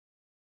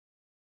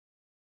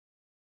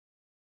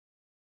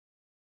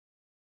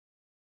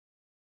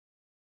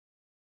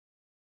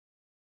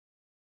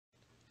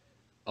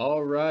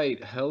All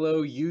right,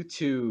 hello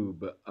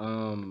YouTube.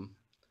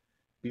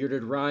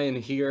 Bearded Ryan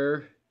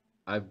here.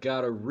 I've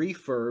got a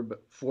refurb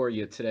for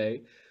you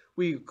today.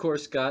 We of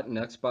course got an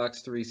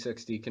Xbox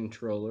 360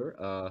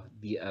 controller,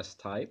 the S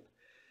type.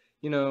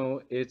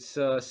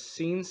 It's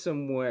seen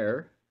some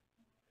wear.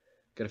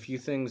 Got a few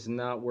things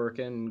not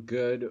working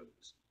good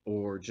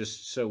or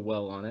just so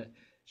well on it.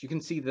 As you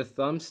can see, the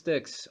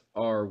thumbsticks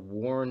are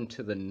worn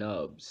to the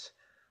nubs.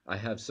 I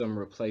have some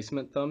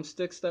replacement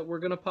thumbsticks that we're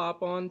gonna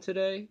pop on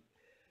today,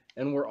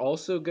 and we're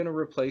also going to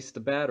replace the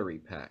battery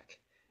pack.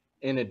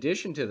 In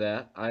addition to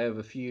that, I have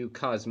a few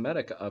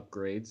cosmetic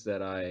upgrades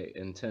that I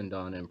intend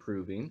on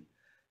improving,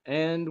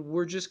 and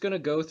we're just going to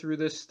go through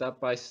this step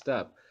by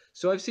step.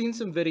 So I've seen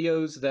some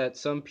videos that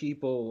some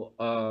people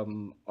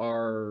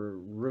are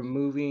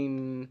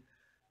removing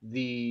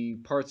the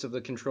parts of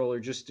the controller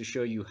just to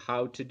show you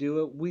how to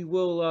do it. We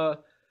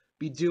will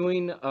be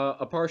doing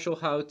a partial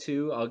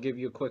how-to. I'll give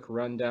you a quick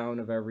rundown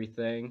of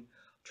everything.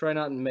 Try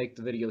not to make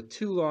the video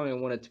too long. I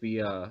want it to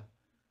be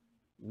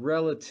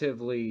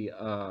relatively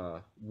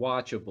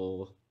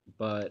watchable,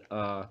 but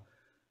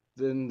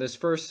then this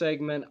first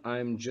segment,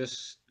 I'm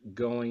just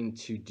going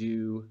to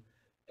do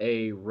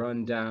a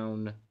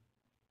rundown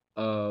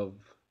of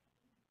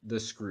the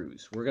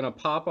screws. We're going to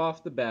pop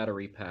off the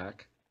battery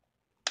pack.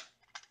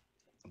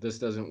 This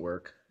doesn't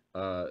work.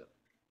 Uh,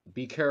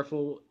 be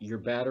careful, your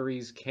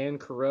batteries can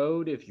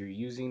corrode if you're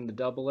using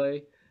the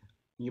AA.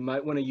 You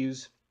might want to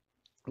use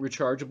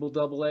rechargeable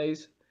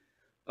AA's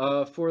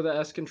for the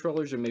S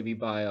controllers, or maybe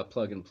buy a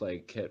plug and play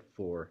kit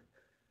for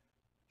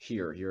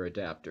your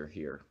adapter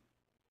here.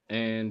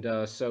 And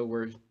so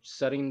we're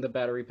setting the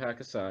battery pack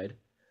aside.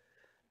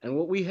 And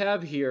what we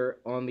have here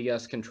on the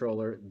S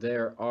controller,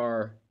 there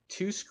are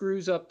two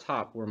screws up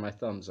top where my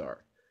thumbs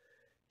are,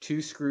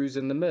 two screws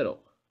in the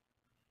middle,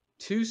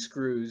 two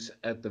screws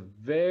at the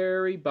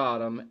very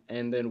bottom,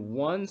 and then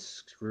one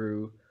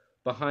screw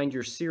behind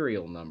your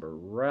serial number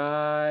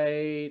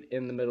right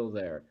in the middle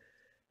there.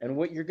 And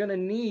what you're going to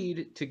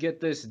need to get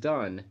this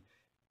done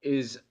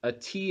is a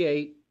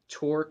T8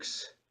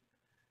 Torx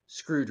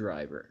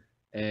screwdriver,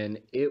 and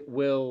it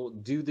will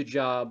do the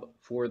job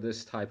for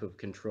this type of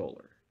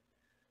controller.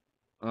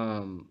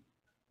 Um,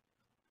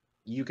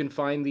 you can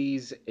find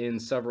these in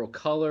several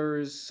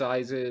colors,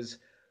 sizes,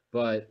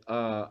 but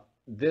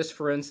this,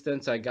 for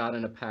instance, I got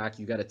in a pack.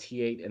 You got a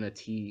T8 and a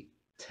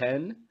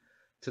T10.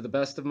 To the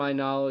best of my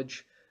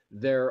knowledge,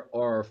 there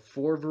are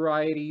four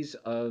varieties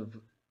of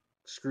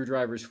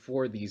screwdrivers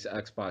for these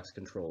Xbox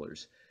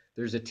controllers.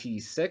 There's a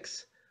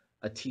T6,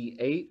 a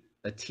T8,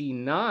 a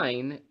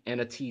T9,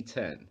 and a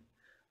T10.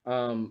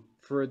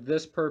 For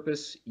this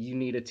purpose, you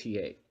need a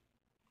T8.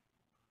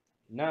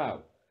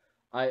 Now,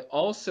 I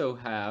also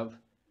have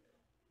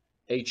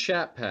a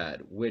chat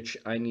pad, which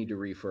I need to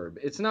refurb.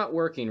 It's not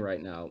working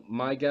right now.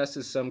 My guess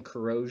is some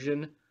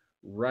corrosion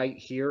right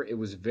here. It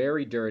was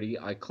very dirty.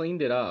 I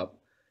cleaned it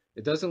up.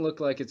 It doesn't look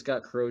like it's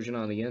got corrosion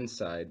on the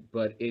inside,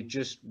 but it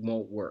just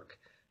won't work.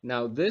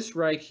 Now, this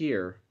right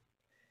here,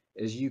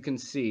 as you can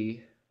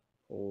see,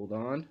 hold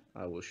on,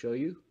 I will show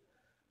you.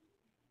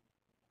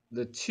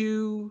 The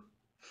two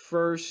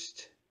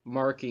first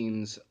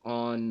markings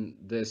on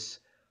this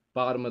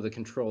bottom of the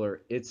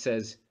controller, it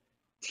says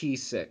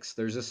T6.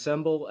 There's a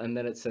symbol, and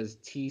then it says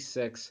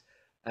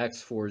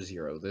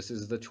T6X40. This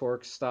is the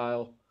Torx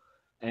style,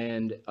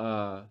 and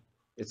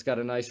it's got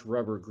a nice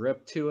rubber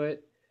grip to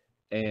it,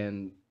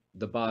 and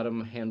the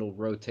bottom handle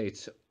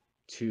rotates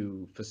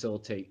to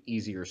facilitate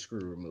easier screw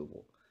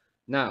removal.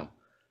 Now,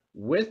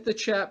 with the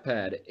chat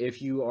pad,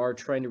 if you are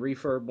trying to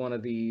refurb one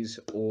of these,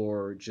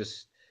 or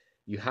just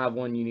you have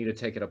one, you need to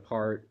take it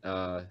apart,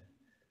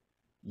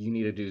 you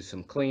need to do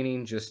some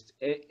cleaning, just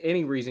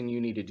any reason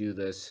you need to do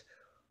this,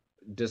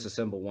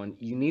 disassemble one,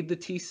 you need the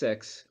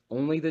T6,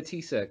 only the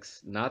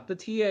T6, not the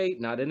T8,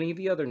 not any of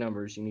the other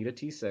numbers. You need a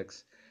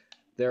T6.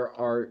 There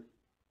are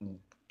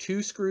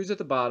two screws at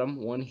the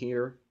bottom, one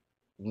here,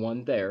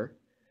 one there,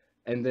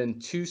 and then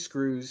two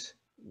screws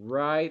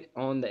right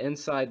on the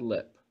inside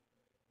lip,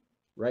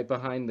 right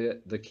behind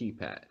the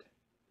keypad.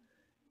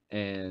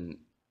 And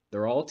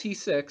they're all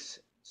T6,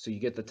 so you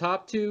get the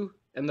top two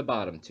and the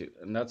bottom two,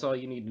 and that's all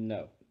you need to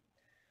know.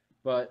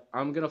 But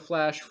I'm going to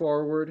flash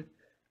forward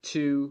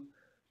to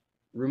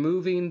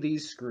removing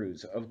these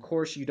screws. Of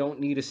course, you don't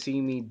need to see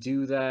me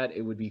do that.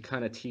 It would be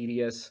kind of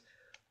tedious,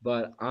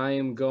 but I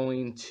am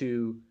going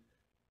to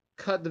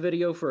cut the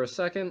video for a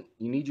second.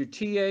 You need your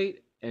T8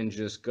 and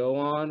just go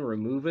on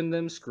removing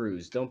them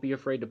screws. Don't be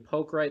afraid to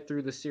poke right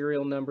through the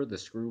serial number. The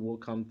screw will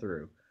come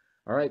through.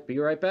 All right, be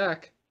right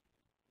back.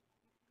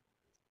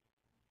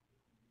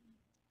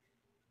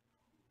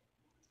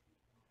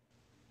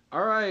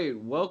 All right,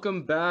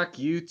 welcome back,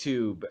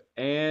 YouTube.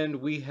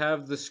 And we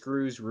have the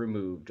screws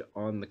removed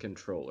on the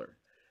controller.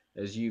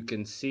 As you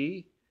can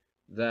see,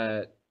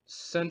 that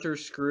center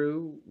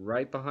screw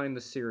right behind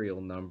the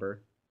serial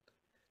number.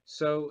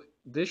 So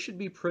this should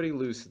be pretty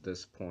loose at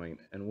this point.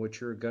 And what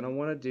you're going to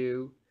want to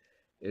do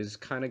is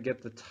kind of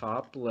get the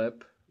top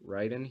lip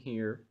right in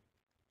here.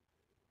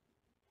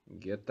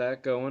 Get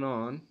that going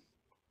on.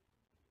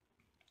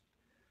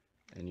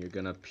 and you're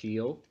gonna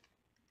peel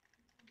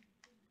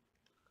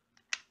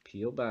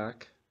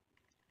back.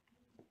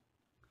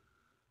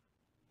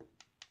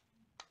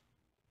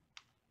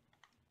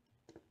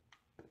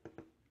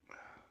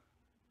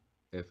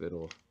 If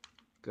it'll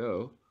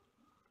go.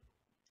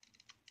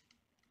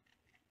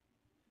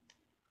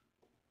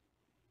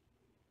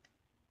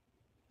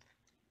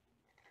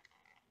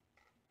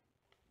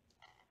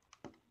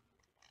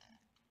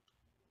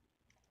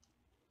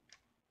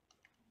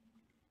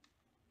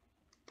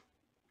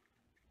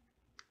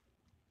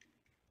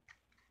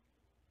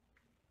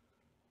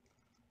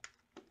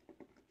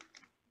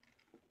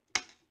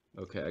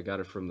 Okay, I got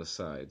it from the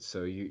side.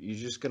 So you're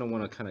just going to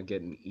want to kind of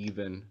get an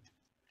even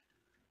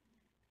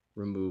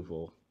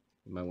removal.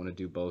 You might want to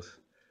do both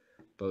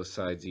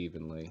sides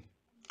evenly.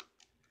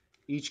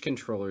 Each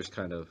controller is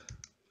kind of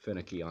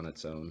finicky on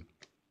its own.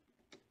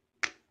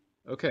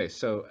 Okay,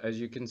 so as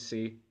you can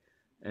see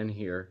and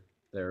hear,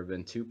 there have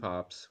been 2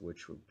 pops,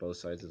 which were both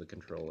sides of the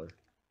controller.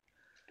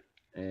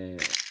 And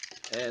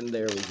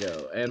there we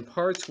go. And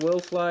parts will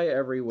fly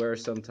everywhere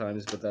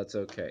sometimes, but that's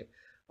okay.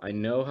 I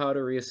know how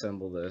to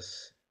reassemble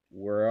this.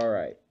 We're all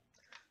right.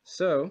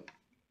 So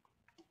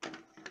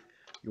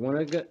you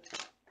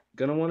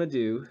gonna want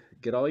to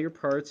get all your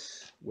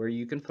parts where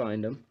you can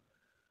find them.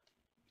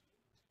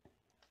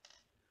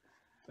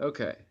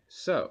 Okay,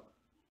 so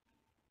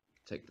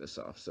take this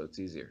off so it's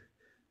easier.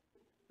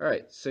 All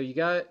right, so you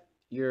got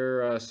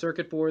your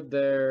circuit board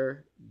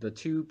there, the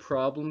 2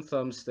 problem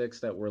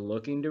thumbsticks that we're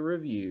looking to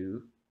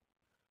review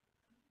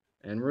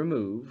and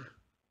remove,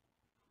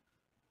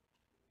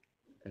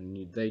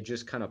 and they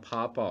just kind of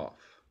pop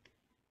off.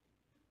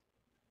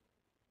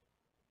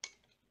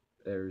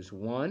 There's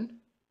one.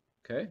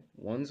 Okay,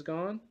 one's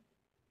gone.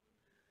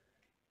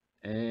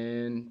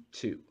 And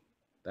 2.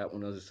 That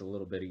one is a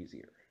little bit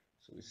easier.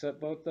 So we set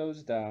both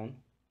those down.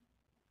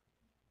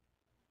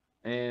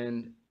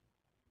 And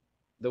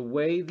the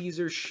way these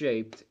are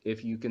shaped,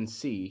 if you can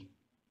see,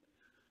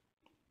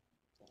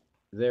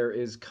 there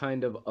is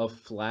kind of a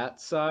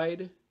flat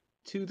side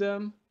to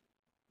them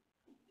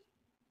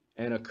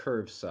and a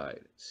curved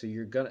side. So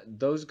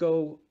those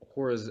go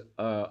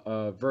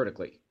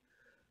vertically.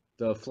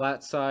 The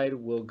flat side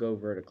will go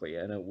vertically,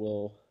 and it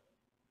will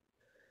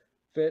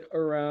fit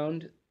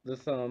around the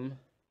thumb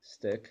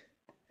stick,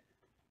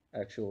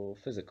 actual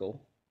physical.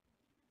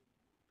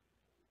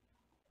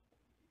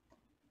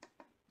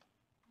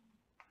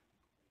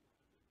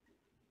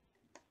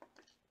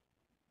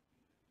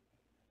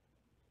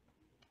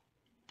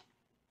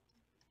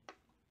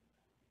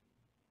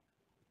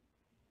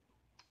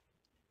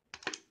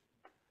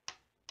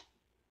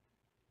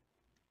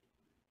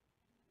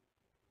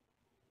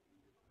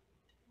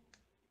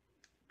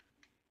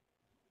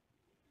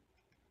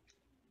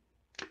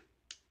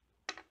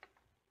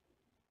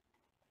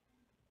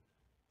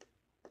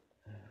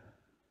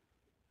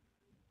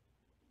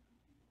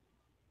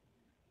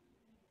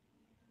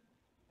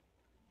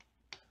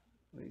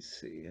 Let me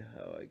see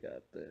how I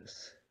got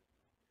this.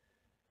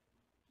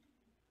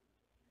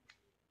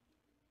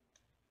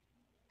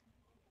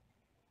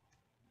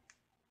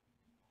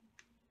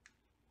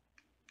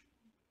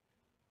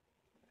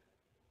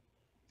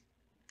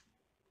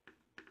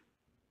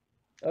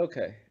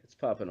 Okay, it's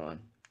popping on.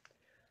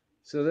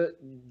 So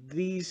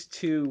these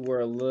 2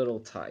 were a little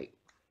tight.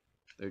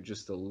 They're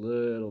just a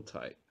little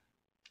tight.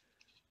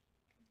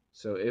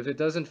 So if it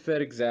doesn't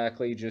fit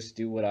exactly, just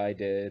do what I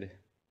did.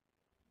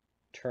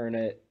 Turn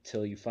it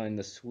till you find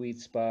the sweet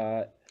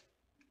spot.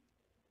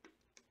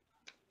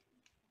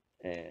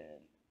 And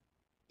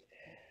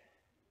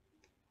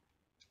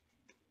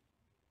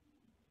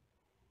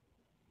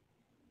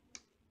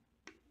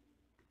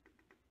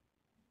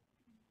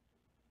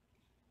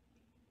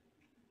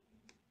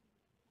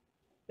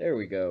there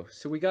we go.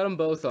 So we got them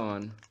both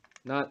on.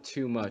 Not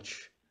too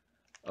much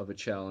of a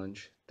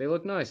challenge. They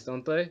look nice,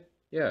 don't they?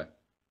 Yeah,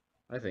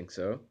 I think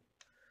so.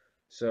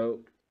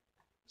 So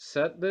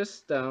set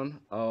this down.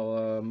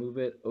 I'll move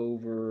it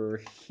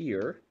over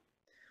here.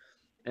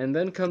 And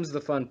then comes the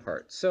fun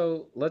part.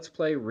 So let's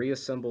play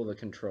reassemble the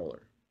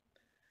controller.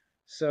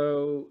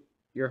 So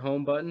your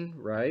home button,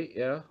 right?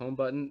 Yeah, home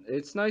button.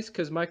 It's nice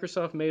because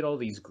Microsoft made all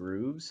these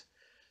grooves.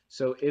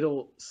 So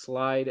it'll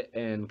slide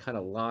and kind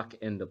of lock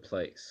into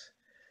place.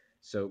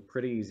 So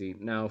pretty easy.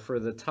 Now for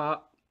the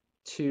top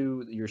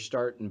 2, your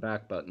start and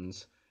back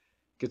buttons,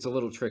 gets a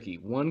little tricky.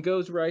 One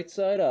goes right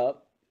side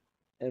up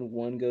and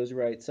one goes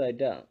right side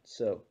down.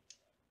 So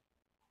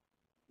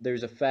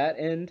there's a fat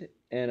end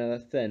and a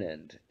thin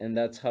end, and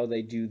that's how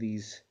they do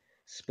these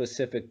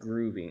specific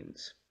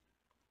groovings.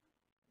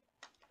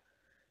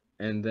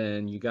 And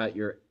then you got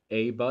your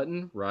A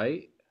button,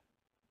 right?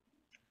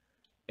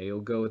 A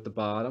will go at the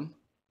bottom,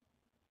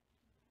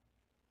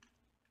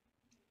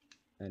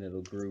 and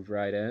it'll groove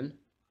right in.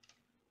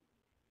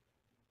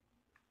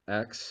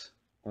 X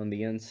on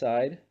the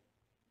inside,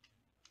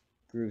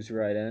 grooves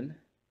right in.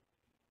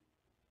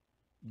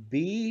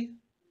 B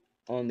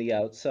on the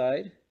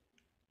outside,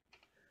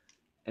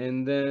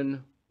 and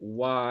then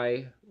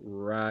Y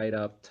right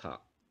up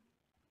top.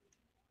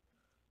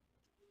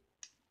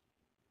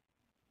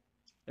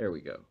 There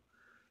we go.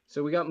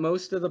 So we got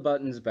most of the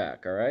buttons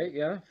back, all right?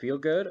 Yeah, feel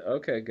good?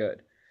 Okay,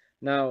 good.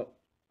 Now,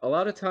 a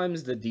lot of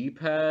times the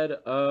D-pad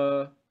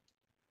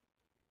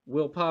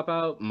will pop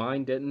out.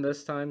 Mine didn't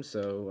this time,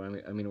 so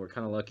I mean we're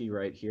kind of lucky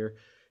right here.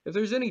 If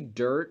there's any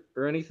dirt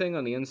or anything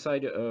on the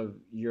inside of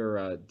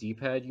your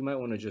D-pad, you might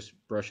want to just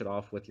brush it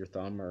off with your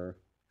thumb or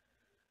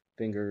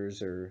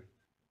fingers, or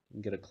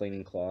get a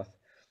cleaning cloth.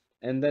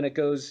 And then it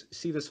goes,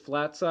 see this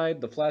flat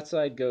side? The flat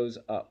side goes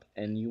up,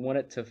 and you want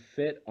it to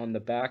fit on the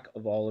back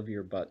of all of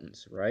your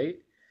buttons, right?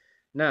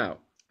 Now,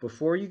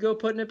 before you go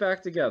putting it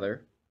back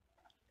together,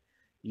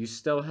 you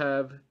still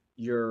have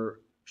your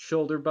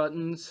shoulder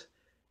buttons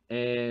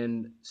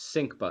and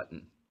sync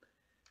button.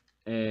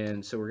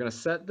 And so we're going to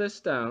set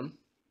this down,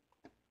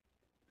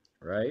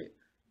 right?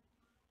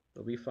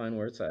 It'll be fine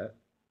where it's at.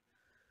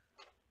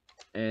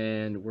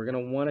 And we're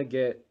going to want to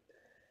get,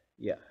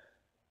 yeah,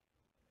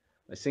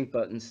 my sync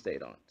button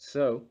stayed on.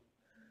 So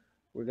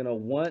we're going to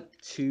want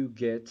to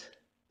get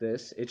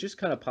this. It just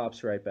kind of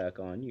pops right back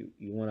on. You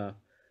want to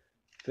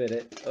fit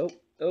it.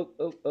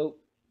 Oh,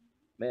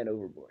 man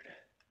overboard.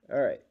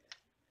 All right.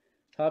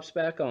 Pops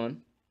back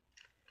on,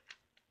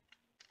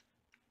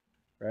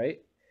 right?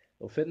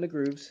 It'll fit in the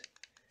grooves.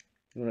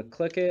 You want to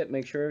click it,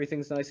 make sure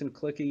everything's nice and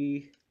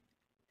clicky.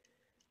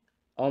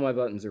 All my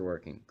buttons are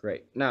working.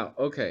 Great. Now,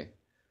 okay,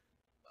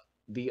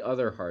 the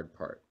other hard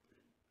part.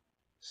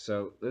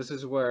 So this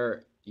is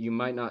where you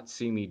might not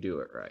see me do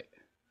it right.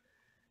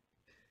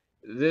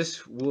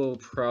 This will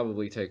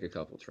probably take a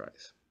couple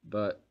tries,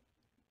 but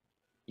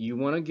you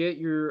want to get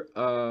your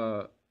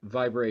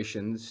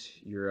vibrations,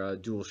 your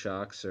dual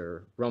shocks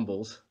or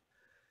rumbles,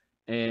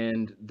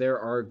 and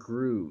there are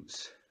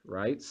grooves,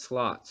 right?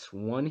 Slots,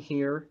 one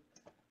here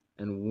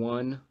and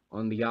one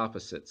on the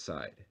opposite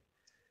side.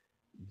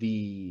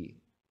 The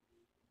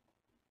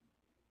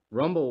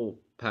rumble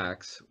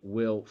packs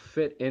will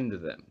fit into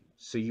them.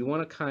 So you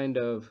want to kind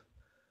of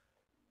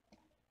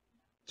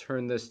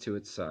turn this to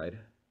its side,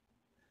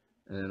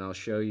 and then I'll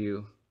show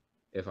you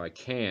if I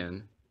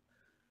can.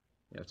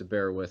 You have to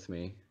bear with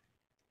me.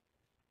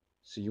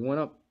 So you want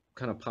to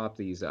kind of pop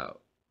these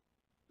out.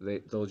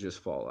 They'll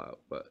just fall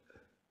out, but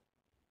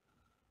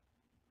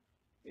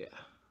yeah,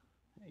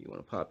 you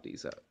want to pop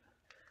these out.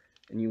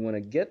 And you want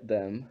to get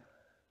them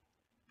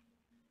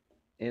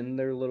in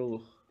their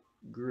little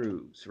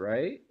grooves,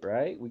 right?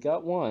 Right? We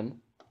got one.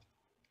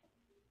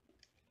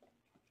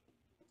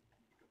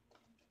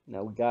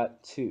 Now we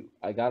got two.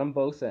 I got them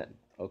both in,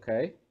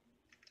 okay?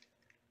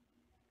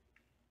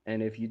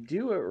 And if you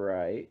do it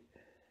right,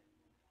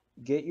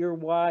 get your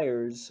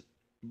wires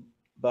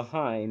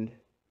behind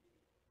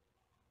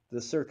the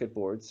circuit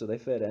board so they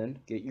fit in.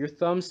 Get your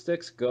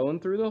thumbsticks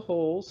going through the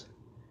holes.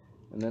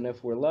 And then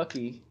if we're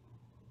lucky,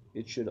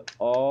 it should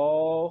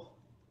all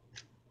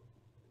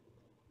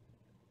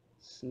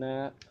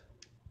snap.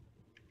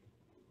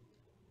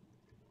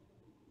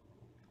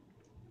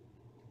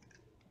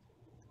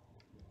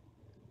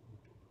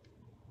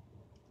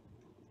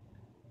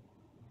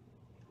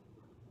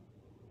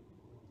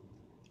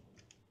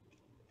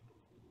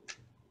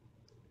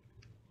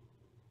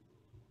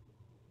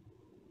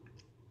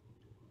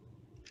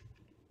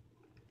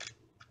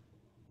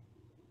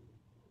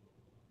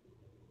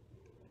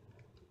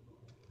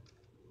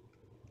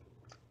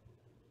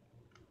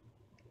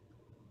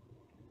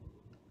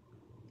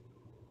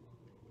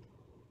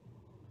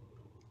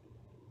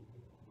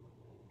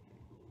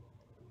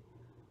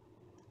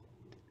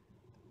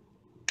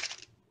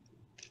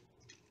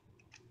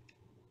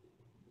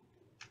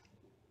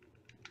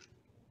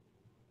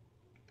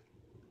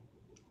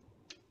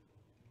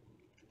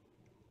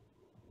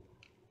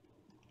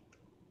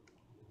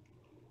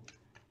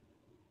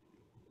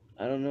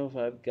 I don't know if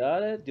I've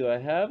got it. Do I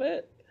have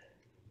it?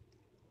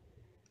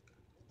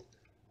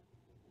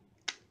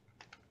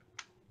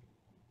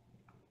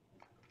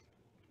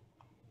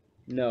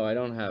 No, I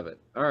don't have it.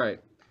 All right.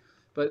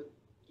 But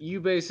you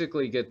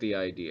basically get the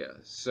idea.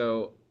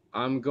 So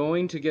I'm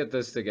going to get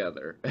this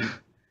together.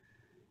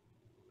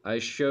 I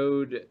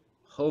showed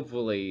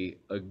hopefully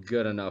a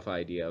good enough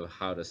idea of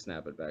how to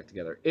snap it back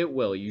together. It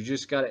will. You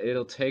just got to,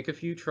 it'll take a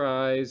few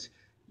tries.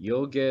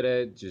 You'll get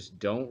it. Just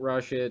don't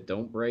rush it.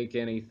 Don't break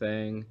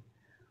anything.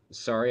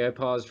 Sorry I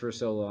paused for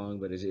so long,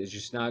 but it's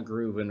just not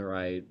grooving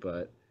right.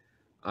 But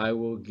I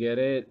will get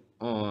it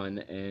on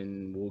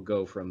and we'll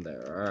go from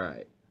there. All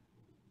right.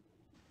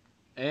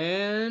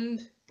 And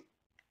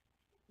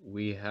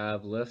we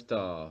have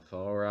liftoff.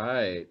 All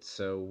right.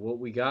 So what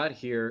we got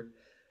here,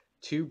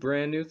 two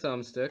brand new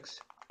thumbsticks.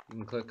 You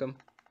can click them.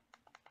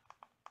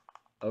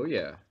 Oh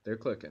yeah, they're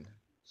clicking.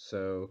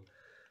 So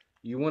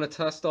you want to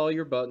test all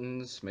your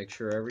buttons, make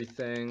sure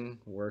everything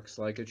works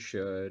like it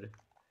should.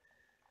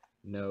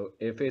 No,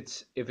 if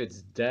it's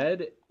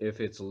dead, if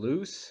it's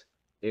loose,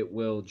 it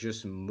will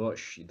just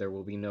mush. There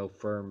will be no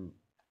firm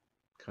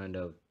kind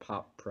of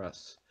pop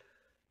press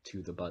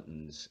to the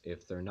buttons.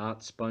 If they're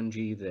not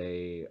spongy,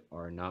 they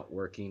are not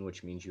working,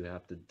 which means you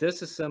have to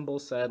disassemble,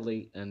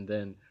 sadly, and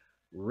then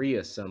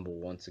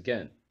reassemble once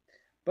again.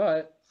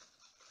 But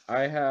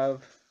I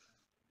have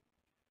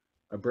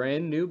a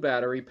brand new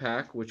battery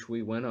pack, which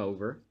we went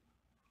over,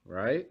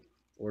 right?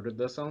 Ordered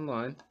this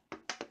online.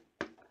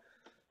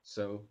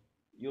 So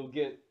you'll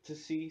get to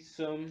see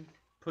some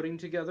putting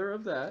together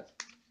of that.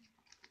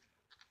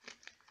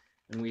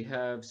 And we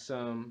have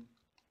some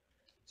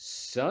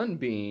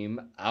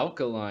Sunbeam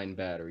alkaline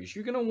batteries.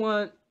 You're going to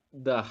want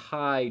the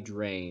high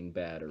drain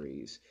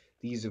batteries.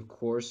 These, of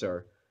course,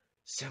 are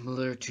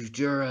similar to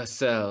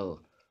Duracell,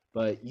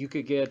 but you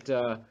could get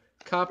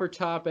copper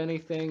top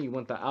anything. You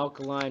want the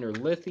alkaline or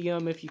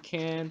lithium if you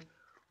can,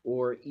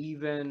 or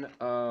even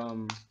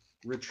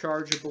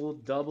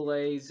rechargeable double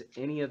A's.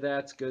 Any of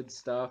that's good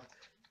stuff.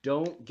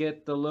 Don't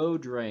get the low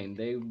drain,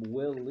 they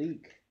will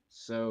leak.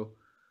 So,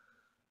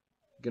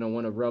 you're going to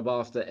want to rub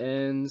off the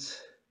ends.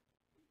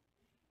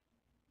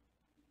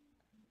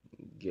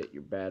 Get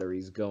your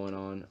batteries going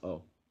on.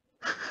 Oh,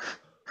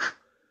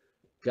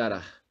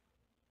 gotta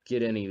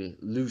get any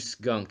loose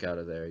gunk out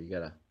of there. You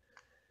gotta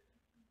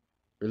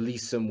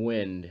release some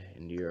wind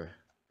into your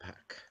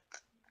pack.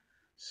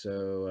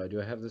 So, do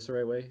I have this the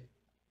right way?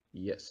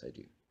 Yes, I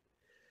do.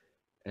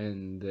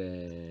 And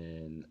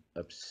then,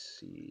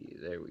 see,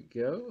 there we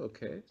go.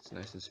 Okay, it's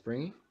nice and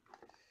springy.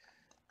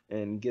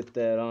 And get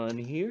that on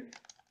here.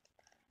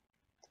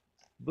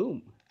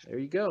 Boom, there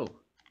you go.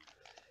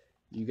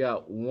 You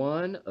got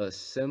one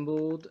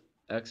assembled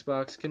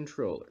Xbox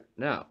controller.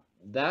 Now,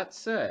 that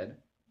said,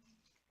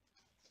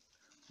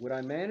 what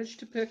I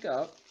managed to pick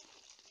up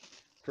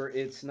for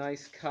its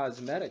nice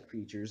cosmetic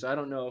features, I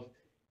don't know if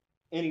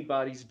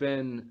anybody's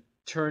been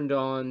turned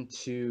on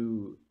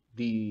to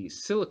the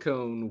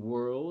silicone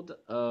world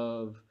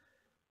of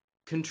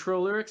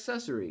controller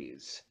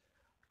accessories.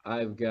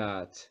 I've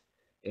got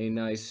a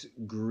nice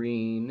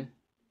green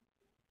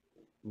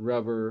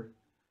rubber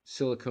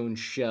silicone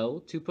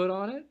shell to put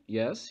on it.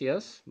 Yes,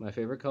 yes, my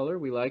favorite color.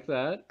 We like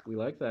that. We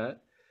like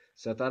that.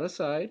 Set that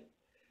aside.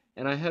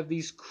 And I have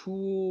these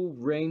cool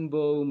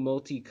rainbow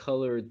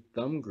multicolored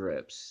thumb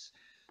grips.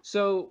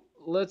 So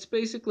let's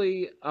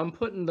basically, I'm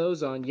putting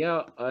those on.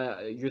 Yeah,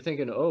 you're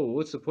thinking, oh,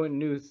 what's the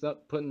point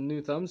of putting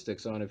new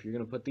thumbsticks on if you're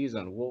going to put these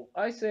on? Well,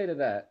 I say to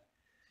that,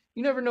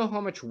 you never know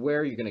how much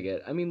wear you're going to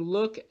get. I mean,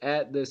 look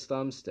at this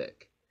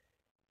thumbstick.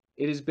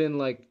 It has been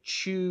like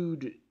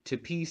chewed to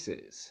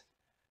pieces.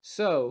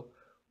 So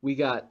we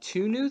got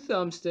two new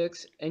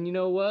thumbsticks, and you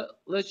know what?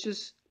 Let's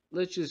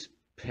just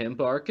pimp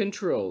our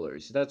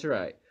controllers. That's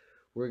right.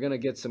 We're gonna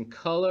get some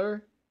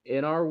color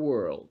in our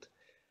world.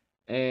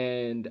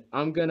 And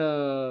I'm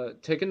gonna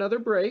take another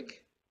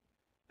break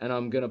and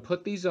I'm gonna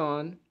put these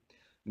on.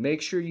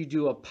 Make sure you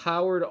do a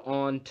powered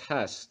on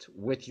test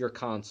with your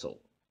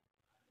console.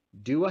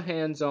 Do a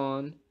hands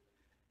on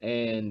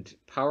and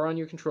power on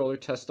your controller,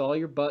 test all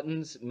your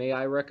buttons. May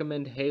I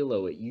recommend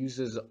Halo? It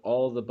uses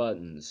all the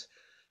buttons.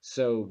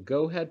 So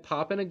go ahead,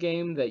 pop in a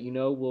game that you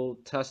know will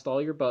test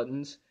all your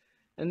buttons,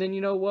 and then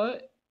you know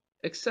what?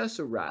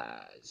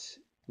 Accessorize.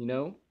 You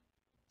know,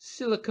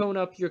 silicone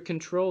up your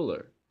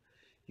controller.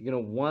 You're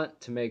going to want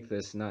to make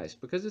this nice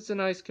because it's a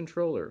nice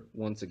controller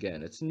once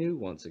again. It's new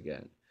once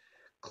again.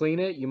 Clean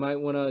it. You might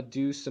want to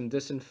do some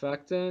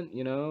disinfectant,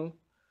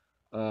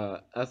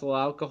 ethyl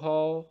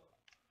alcohol,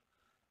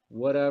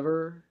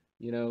 whatever,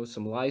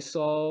 some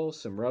Lysol,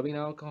 some rubbing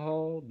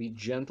alcohol. Be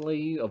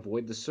gently,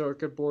 avoid the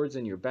circuit boards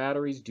and your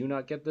batteries. Do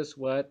not get this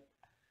wet.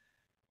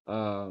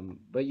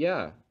 But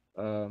yeah,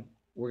 we're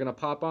going to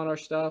pop on our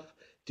stuff,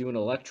 do an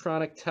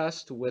electronic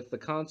test with the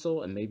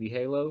console and maybe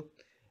Halo,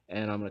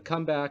 and I'm going to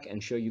come back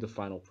and show you the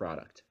final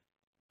product.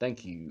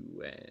 Thank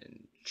you,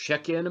 and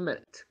check in a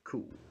minute.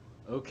 Cool.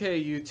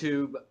 Okay,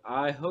 YouTube,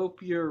 I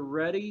hope you're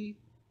ready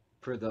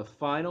for the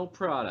final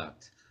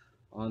product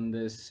on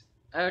this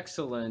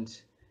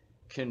excellent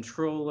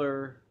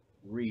controller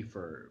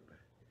refurb.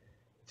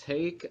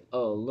 Take a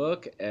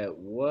look at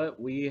what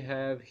we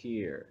have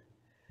here.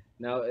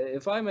 Now,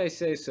 if I may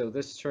say so,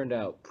 this turned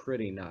out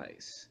pretty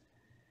nice.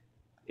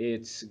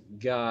 It's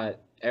got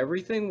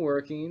everything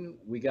working.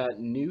 We got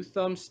new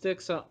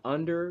thumbsticks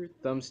under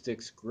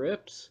thumbsticks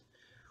grips.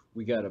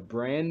 We got a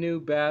brand new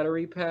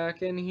battery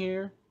pack in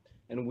here.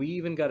 And we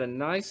even got a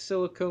nice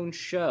silicone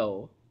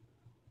shell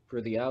for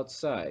the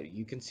outside.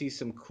 You can see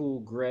some cool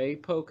gray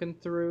poking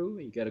through.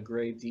 You got a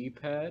gray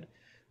D-pad,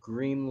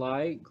 green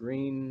light,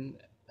 green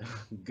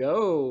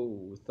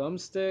go,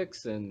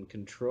 thumbsticks and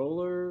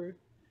controller.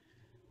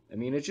 I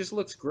mean, it just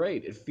looks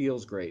great. It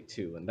feels great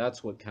too, and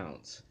that's what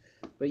counts.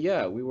 But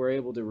yeah, we were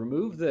able to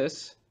remove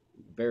this.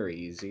 Very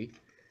easy.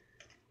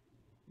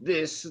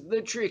 This,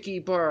 the tricky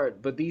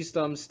part, but these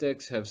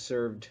thumbsticks have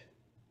served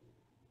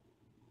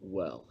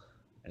well,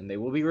 and they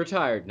will be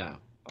retired now.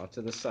 Off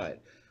to the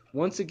side.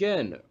 Once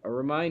again, a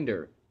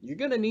reminder, you're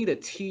going to need a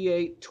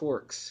T8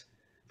 Torx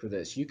for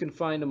this. You can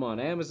find them on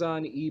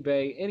Amazon,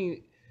 eBay,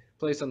 any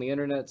place on the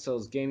internet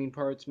sells gaming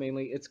parts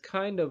mainly. It's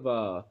kind of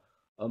a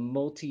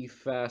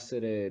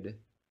multifaceted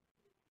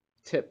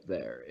tip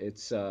there.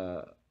 It's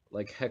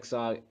like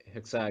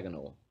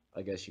hexagonal,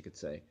 I guess you could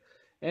say.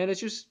 And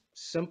it's just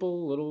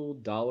simple little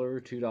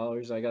 $1,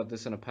 $2. I got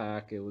this in a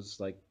pack. It was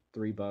like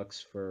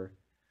 $3 for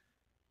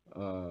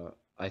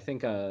I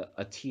think a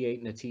T8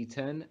 and a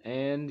T10,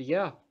 and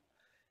yeah,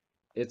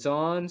 it's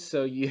on.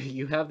 So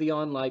you have the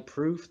on light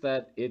proof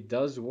that it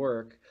does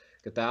work.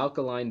 Got the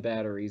alkaline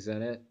batteries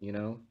in it,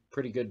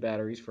 pretty good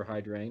batteries for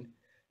high drain.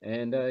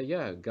 And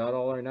yeah, got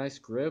all our nice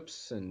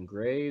grips and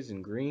grays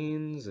and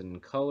greens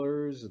and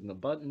colors and the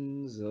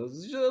buttons.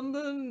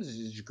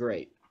 It's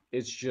great.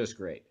 It's just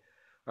great.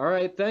 All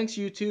right, thanks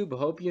YouTube.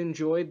 Hope you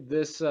enjoyed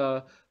this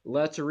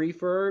Let's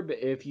Refurb.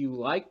 If you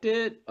liked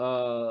it,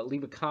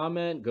 leave a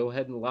comment. Go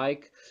ahead and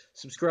like,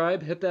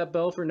 subscribe, hit that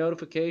bell for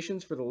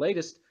notifications for the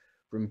latest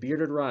from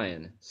Bearded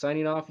Ryan.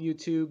 Signing off,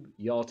 YouTube.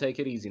 Y'all take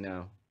it easy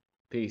now.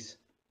 Peace.